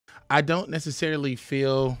I don't necessarily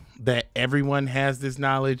feel that everyone has this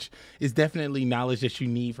knowledge. It's definitely knowledge that you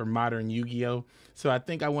need for modern Yu-Gi-Oh! So I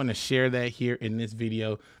think I want to share that here in this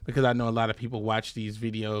video because I know a lot of people watch these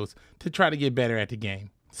videos to try to get better at the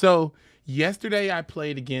game. So yesterday I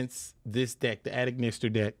played against this deck, the Adagnister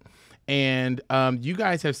deck, and you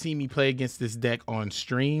guys have seen me play against this deck on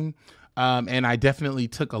stream. And I definitely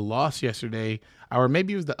took a loss yesterday, or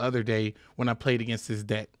maybe it was the other day when I played against this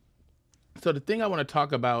deck. So the thing I want to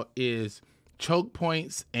talk about is choke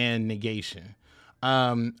points and negation.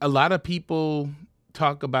 A lot of people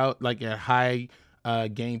talk about like at high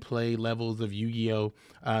gameplay levels of Yu-Gi-Oh,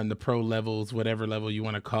 the pro levels, whatever level you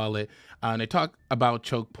want to call it. They talk about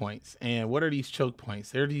choke points. And what are these choke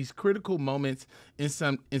points? They're these critical moments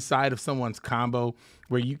inside of someone's combo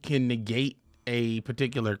where you can negate a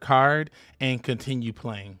particular card and continue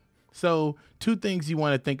playing. So two things you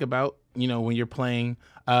want to think about, when you're playing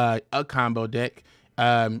a combo deck.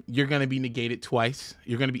 You're going to be negated twice.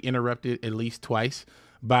 You're going to be interrupted at least twice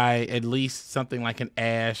by at least something like an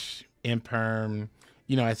Ash, Imperm,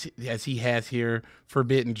 as he has here,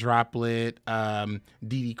 Forbidden Droplet,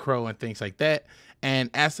 DD Crow, and things like that. And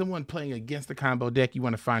as someone playing against the combo deck, you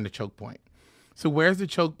want to find a choke point. So where's the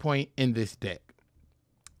choke point in this deck?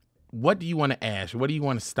 What do you want to Ash? What do you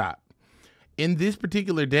want to stop? In this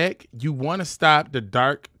particular deck, you want to stop the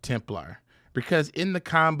Dark Templar, because in the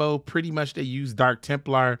combo, pretty much they use Dark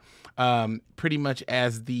Templar pretty much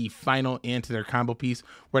as the final end to their combo piece,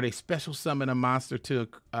 where they special summon a monster to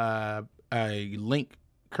a link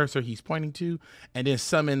cursor he's pointing to, and then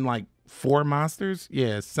summon like 4 monsters.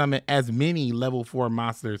 Yeah, summon as many level 4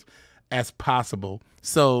 monsters as possible.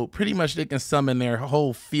 So pretty much they can summon their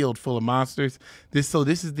whole field full of monsters. This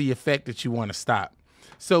is the effect that you want to stop.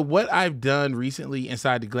 So what I've done recently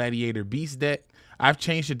inside the Gladiator Beast deck, I've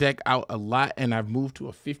changed the deck out a lot and I've moved to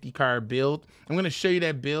a 50 card build. I'm going to show you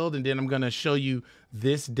that build and then I'm going to show you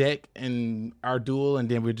this deck and our duel, and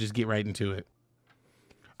then we'll just get right into it.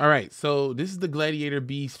 All right, so this is the Gladiator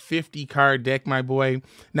Beast 50 card deck, my boy.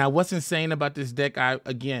 Now, what's insane about this deck,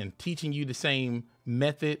 again, teaching you the same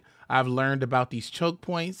method I've learned about these choke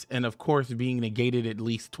points, and of course being negated at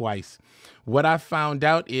least twice. What I found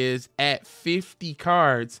out is at 50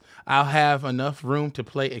 cards, I'll have enough room to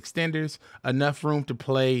play extenders, enough room to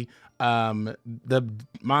play the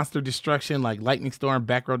monster destruction like Lightning Storm,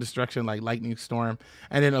 back row destruction like Lightning Storm,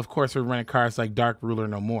 and then of course we're running cards like Dark Ruler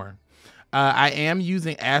no more. I am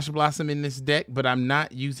using Ash Blossom in this deck, but I'm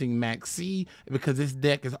not using Max C because this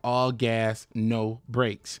deck is all gas, no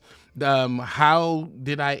breaks. How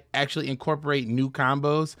did I actually incorporate new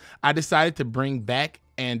combos? I decided to bring back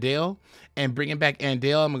Andale, and bringing back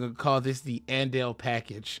Andale, I'm going to call this the Andale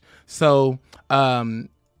package. So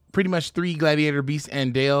pretty much 3 Gladiator Beast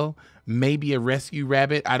Andale, maybe a Rescue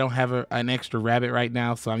Rabbit. I don't have an extra rabbit right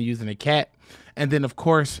now, so I'm using a cat. And then of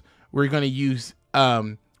course we're going to use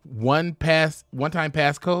one-time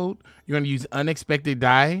passcode. You're going to use Unexpected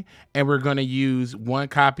Die, and we're going to use 1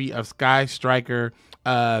 copy of Sky Striker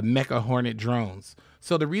Mecha Hornet drones.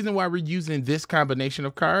 So the reason why we're using this combination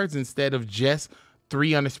of cards instead of just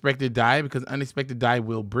 3 Unexpected Die, because Unexpected Die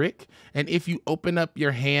will brick, and if you open up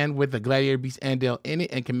your hand with the Gladiator Beast Andale in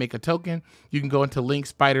it and can make a token, you can go into Link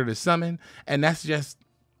Spider to summon, and that's just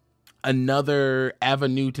another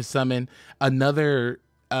avenue to summon another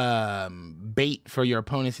bait for your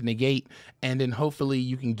opponents to negate, and then hopefully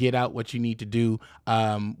you can get out what you need to do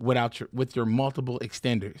with your multiple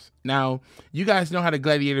extenders. Now, you guys know how the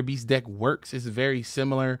Gladiator Beast deck works. It's very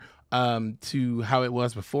similar to how it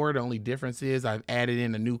was before. The only difference is I've added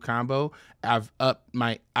in a new combo. I've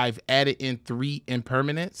added in 3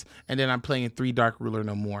 impermanents, and then I'm playing 3 Dark Ruler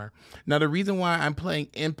no more. Now, the reason why I'm playing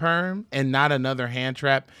Imperm and not another hand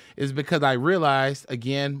trap is because I realized,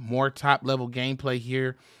 again, more top level gameplay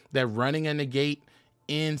here, that running a negate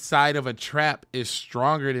inside of a trap is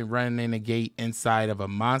stronger than running a negate inside of a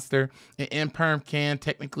monster. And Imperm can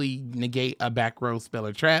technically negate a back row spell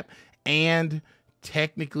or trap, and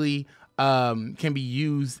technically can be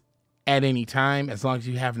used at any time as long as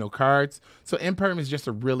you have no cards. So Imperm is just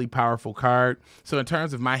a really powerful card. So in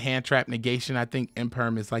terms of my hand trap negation, I think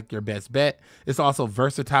Imperm is like your best bet. It's also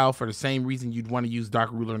versatile for the same reason you'd want to use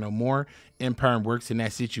Dark Ruler no more. Imperm works in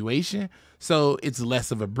that situation. So it's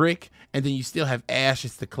less of a brick. And then you still have Ash,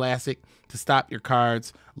 it's the classic, to stop your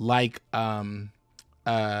cards like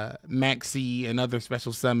Maxi and other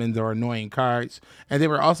special summons or annoying cards. And then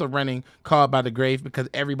we're also running Called by the Grave because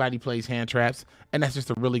everybody plays hand traps, and that's just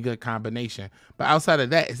a really good combination. But outside of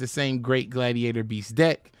that, it's the same great Gladiator Beast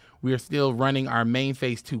deck. We are still running our main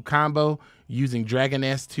phase 2 combo using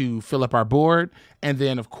Dragoness to fill up our board, and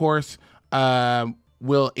then of course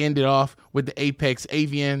we'll end it off with the Apex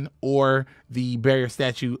Avian or the Barrier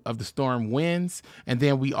Statue of the Storm Winds. And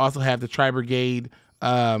then we also have the Tri-Brigade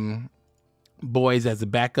boys as a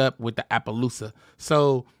backup with the Appaloosa.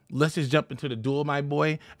 So let's just jump into the duel, my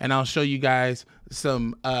boy, and I'll show you guys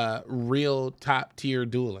some real top tier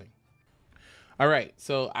dueling. All right,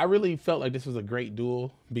 so I really felt like this was a great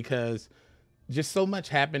duel because just so much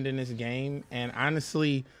happened in this game, and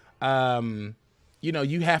honestly, you know,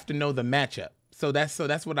 you have to know the matchup. So that's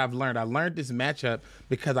what I've learned. I learned this matchup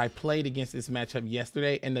because I played against this matchup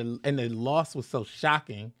yesterday, and the loss was so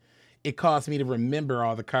shocking, it caused me to remember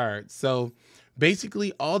all the cards. So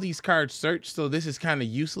basically all these cards search, so this is kind of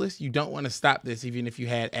useless. You don't want to stop this even if you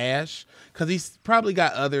had Ash, because he's probably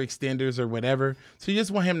got other extenders or whatever. So you just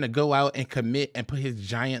want him to go out and commit and put his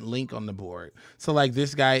giant link on the board. So like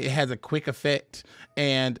this guy, it has a quick effect,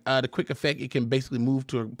 and the quick effect, it can basically move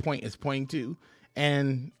to a point it's pointing to.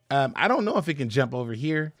 And I don't know if it can jump over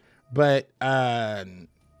here, but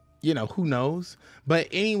you know, who knows? But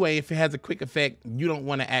anyway, if it has a quick effect, you don't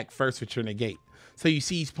want to act first with your negate. So you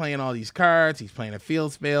see he's playing all these cards. He's playing a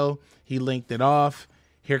field spell. He linked it off.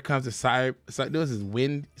 Here comes the side. So this is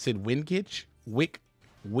Wicked.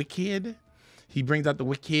 He brings out the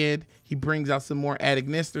Wicked. He brings out some more Ad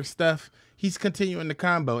Ignister stuff. He's continuing the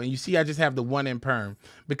combo. And you see I just have the 1 in perm,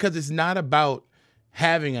 because it's not about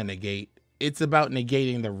having a negate. It's about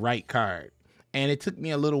negating the right card. And it took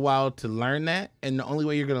me a little while to learn that. And the only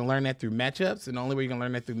way you're going to learn that through matchups, you're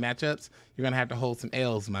going to have to hold some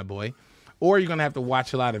L's, my boy. Or you're going to have to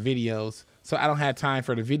watch a lot of videos. So I don't have time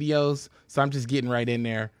for the videos, so I'm just getting right in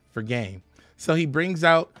there for game. So he brings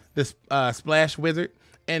out this Splash Wizard.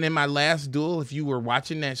 And in my last duel, if you were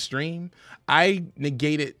watching that stream, I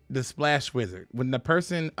negated the Splash Wizard. When the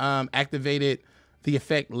person activated the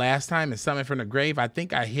effect last time and summoned from the grave, I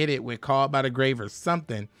think I hit it with Called by the Grave or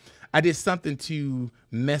something. I did something to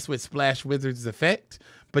mess with Splash Wizard's effect,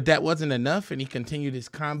 but that wasn't enough, and he continued his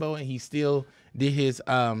combo, and he still did his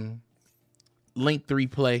Link 3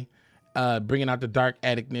 play, bringing out the Dark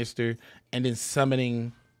Ad Ignister, and then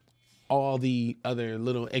summoning all the other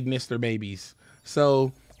little Ignister babies.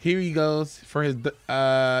 So here he goes for his,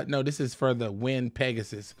 no, this is for the Wind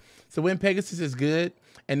Pegasus. So Wind Pegasus is good,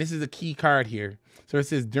 and this is a key card here. So it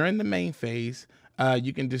says, during the main phase,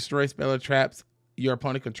 you can destroy spell or traps your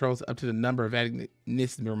opponent controls up to the number of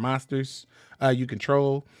Ignister monsters you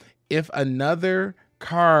control. If another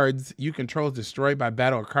cards you control is destroyed by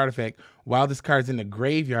battle or card effect while this card is in the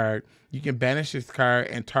graveyard, you can banish this card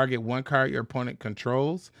and target one card your opponent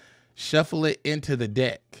controls, shuffle it into the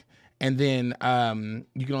deck, and then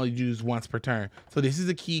you can only use once per turn. So this is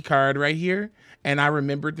a key card right here, and I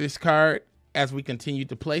remembered this card as we continue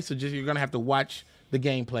to play, so just you're gonna have to watch the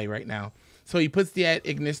gameplay right now. So he puts the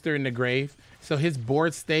Ignister in the grave. So his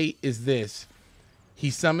board state is this: he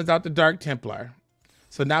summons out the Dark Templar.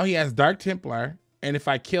 So now he has Dark Templar, and if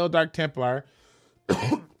I kill Dark Templar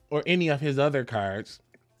or any of his other cards,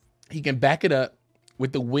 he can back it up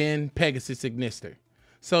with the Wind Pegasus Ignister.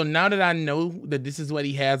 So now that I know that this is what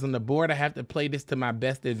he has on the board, I have to play this to my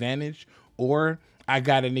best advantage, or I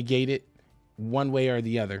gotta negate it one way or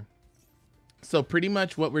the other. So pretty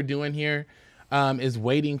much what we're doing here is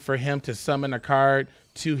waiting for him to summon a card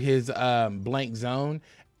to his blank zone.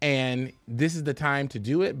 And this is the time to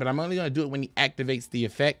do it, but I'm only going to do it when he activates the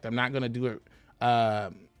effect. I'm not going to do it,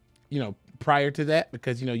 you know, prior to that,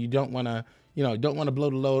 because, you know, you don't want to, blow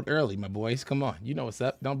the load early, my boys. Come on. You know what's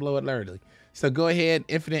up. Don't blow it early. So go ahead,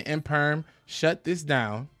 Infinite Imperm, shut this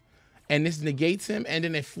down, and this negates him, and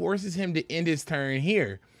then it forces him to end his turn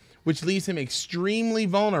here, which leaves him extremely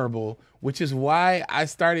vulnerable, which is why I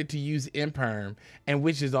started to use Imperm, and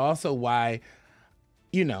which is also why,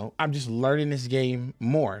 you know, I'm just learning this game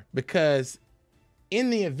more, because in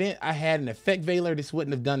the event I had an Effect Veiler, this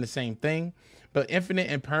wouldn't have done the same thing, but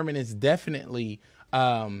Infinite Impermanence definitely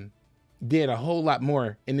did a whole lot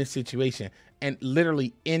more in this situation and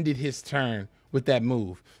literally ended his turn with that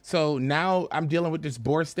move. So now I'm dealing with this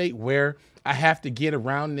board state where I have to get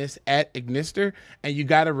around this at Ignister, and you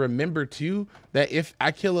got to remember too that if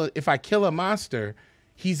I kill a monster,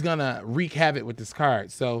 he's gonna wreak havoc with this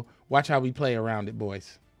card. So watch how we play around it,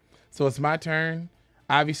 boys. So it's my turn.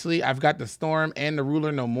 Obviously, I've got the Storm and the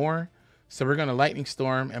Ruler no more, so we're gonna Lightning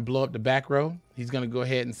Storm and blow up the back row. He's gonna go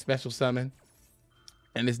ahead and special summon,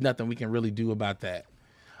 and there's nothing we can really do about that.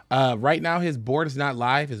 Right now, his board is not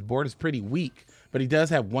live. His board is pretty weak, but he does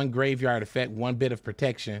have one graveyard effect, one bit of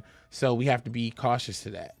protection, so we have to be cautious to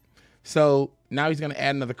that. So now he's going to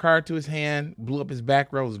add another card to his hand. Blew up his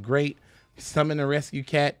back row is great. Summon a Rescue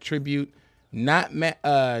Cat, Tribute, not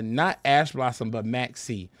Ash Blossom, but Max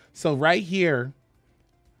C. So right here,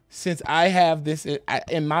 since I have this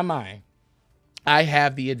in my mind, I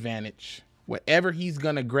have the advantage. Whatever he's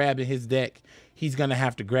going to grab in his deck, he's going to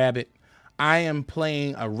have to grab it. I am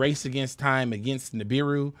playing a race against time against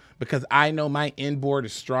Nibiru because I know my inboard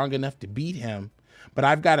is strong enough to beat him, but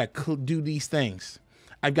I've got to do these things.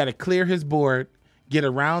 I've got to clear his board, get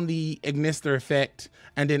around the Ignister effect,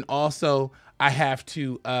 and then also I have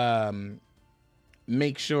to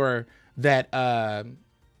make sure that I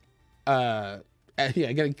got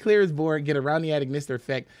to clear his board, get around the Ignister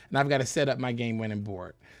effect, and I've got to set up my game-winning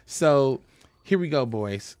board. So here we go,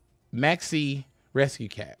 boys. Maxi Rescue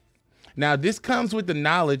Cat. Now, this comes with the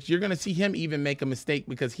knowledge. You're going to see him even make a mistake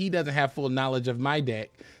because he doesn't have full knowledge of my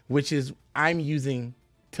deck, which is I'm using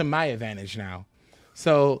to my advantage now.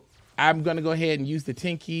 So I'm going to go ahead and use the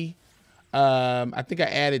 10 key. I think I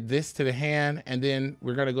added this to the hand, and then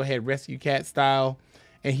we're going to go ahead Rescue Cat style,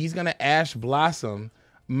 and he's going to Ash Blossom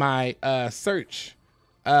my search.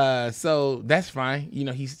 So that's fine. You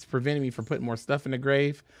know, he's preventing me from putting more stuff in the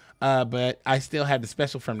grave, but I still have the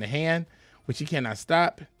special from the hand, which he cannot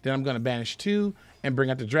stop. Then I'm going to banish 2 and bring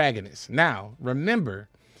out the Dragoness. Now, remember,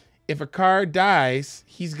 if a card dies,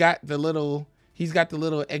 he's got the little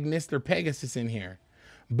Ignister Pegasus in here.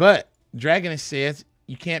 But Dragoness says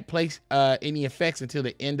you can't place any effects until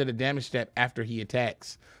the end of the damage step after he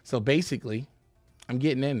attacks. So basically, I'm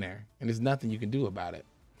getting in there, and there's nothing you can do about it.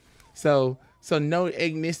 So no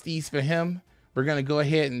Ignistes for him. We're going to go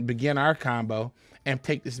ahead and begin our combo and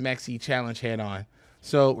take this Maxi challenge head on.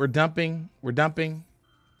 So we're dumping, we're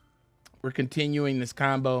continuing this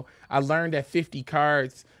combo. I learned at 50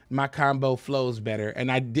 cards, my combo flows better.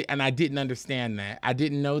 And I didn't understand that. I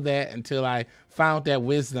didn't know that until I found that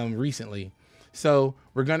wisdom recently. So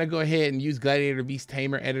we're going to go ahead and use Gladiator Beast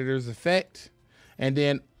Tamer Editor's effect. And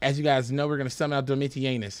then, as you guys know, we're going to summon out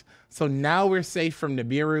Domitianus. So now we're safe from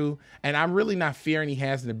Nibiru. And I'm really not fearing he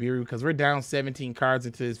has Nibiru because we're down 17 cards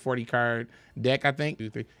into his 40-card deck, I think. 2,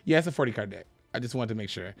 3. Yeah, it's a 40-card deck. I just wanted to make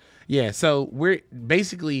sure. Yeah, so we're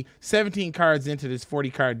basically 17 cards into this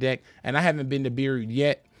 40-card deck, and I haven't been Nibiru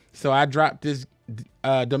yet. So I dropped this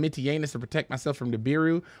Domitianus to protect myself from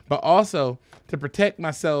Nibiru, but also to protect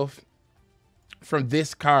myself from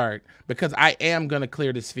this card because I am going to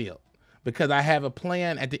clear this field. Because I have a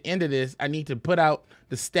plan at the end of this, I need to put out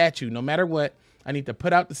the statue. No matter what, I need to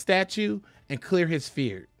put out the statue and clear his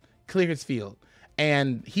field.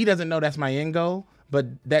 And he doesn't know that's my end goal, but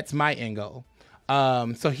that's my end goal.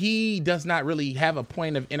 So he does not really have a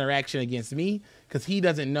point of interaction against me because he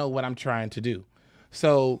doesn't know what I'm trying to do.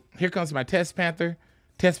 So here comes my Test Panther.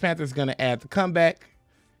 Test Panther is going to add the comeback.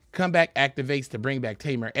 Comeback activates to bring back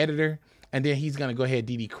Tamer Editor. And then he's going to go ahead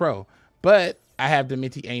DD Crow. But I have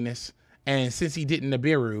Domitianus. And since he didn't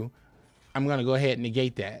Nibiru, I'm going to go ahead and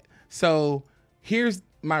negate that. So here's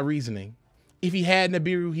my reasoning. If he had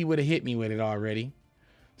Nibiru, he would have hit me with it already.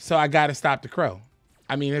 So I got to stop the Crow.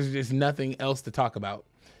 I mean, there's just nothing else to talk about.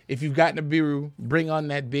 If you've got Nibiru, bring on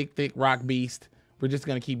that big, thick rock beast. We're just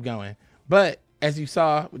going to keep going. But as you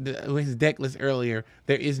saw with his deck list earlier,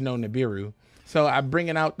 there is no Nibiru. So I'm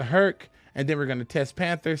bringing out the Herc, and then we're going to test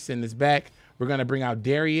Panther, send this back. We're going to bring out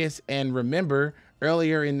Darius. And remember,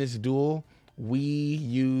 earlier in this duel, we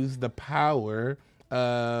used the power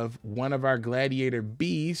of one of our Gladiator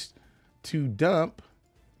Beasts to dump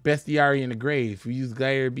Bestiary in the grave. We used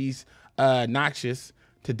Gladiator Beast Noxious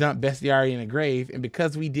to dump Bestiary in the grave. And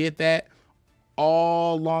because we did that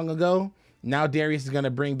all long ago, now Darius is going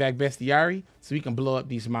to bring back Bestiary so we can blow up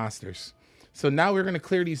these monsters. So now we're going to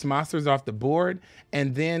clear these monsters off the board.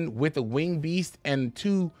 And then with a Wing Beast and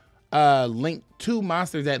two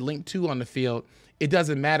monsters that link 2 on the field, it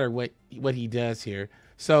doesn't matter what he does here.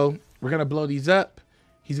 So we're going to blow these up.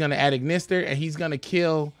 He's going to add Ignister, and he's going to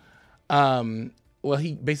kill, well,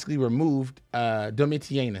 he basically removed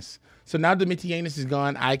Domitianus. So now Domitianus is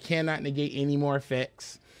gone. I cannot negate any more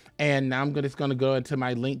effects. And now I'm just going to go into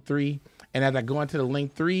my Link 3. And as I go into the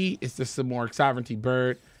Link 3, it's just some more Sovereignty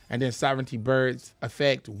Bird. And then Sovereignty Bird's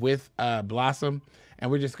effect with Blossom.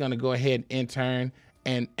 And we're just going to go ahead and turn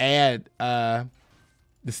and add the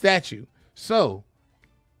statue. So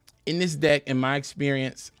in this deck, in my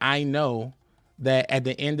experience, I know that at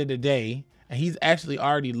the end of the day, he's actually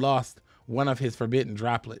already lost one of his forbidden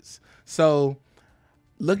droplets. So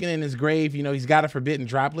looking in his grave, you know, he's got a forbidden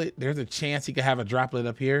droplet. There's a chance he could have a droplet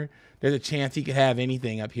up here. There's a chance he could have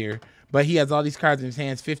anything up here. But he has all these cards in his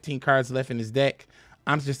hands, 15 cards left in his deck.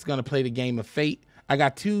 I'm just going to play the game of fate. I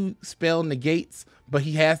got 2 spell negates, but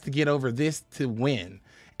he has to get over this to win.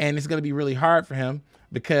 And it's going to be really hard for him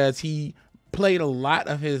because he played a lot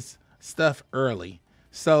of his stuff early.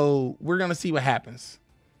 So we're going to see what happens.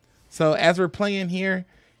 So as we're playing here,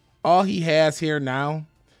 all he has here now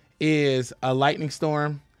is a lightning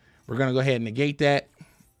storm. We're going to go ahead and negate that.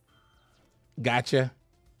 Gotcha.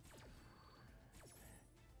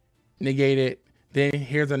 Negate it. Then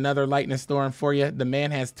here's another lightning storm for you. The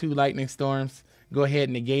man has 2 lightning storms. Go ahead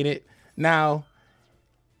and negate it. Now,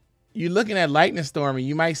 you're looking at lightning storm and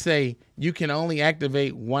you might say you can only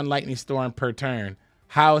activate 1 lightning storm per turn.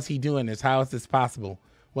 How is he doing this? How is this possible?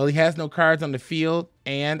 Well, he has no cards on the field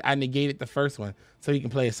and I negated the first one so he can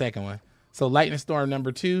play a second one. So lightning storm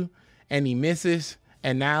number 2 and he misses.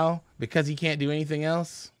 And now because he can't do anything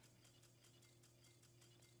else,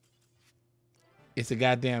 it's a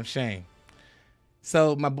goddamn shame.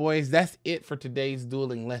 So my boys, that's it for today's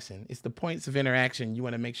dueling lesson. It's the points of interaction you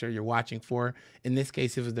want to make sure you're watching for. In this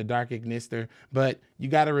case, it was the Dark Ignister, but you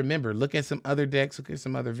got to remember, look at some other decks, look at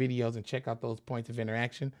some other videos and check out those points of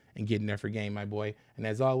interaction and get in there for game, my boy. And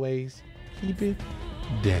as always, keep it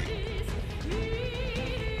decked.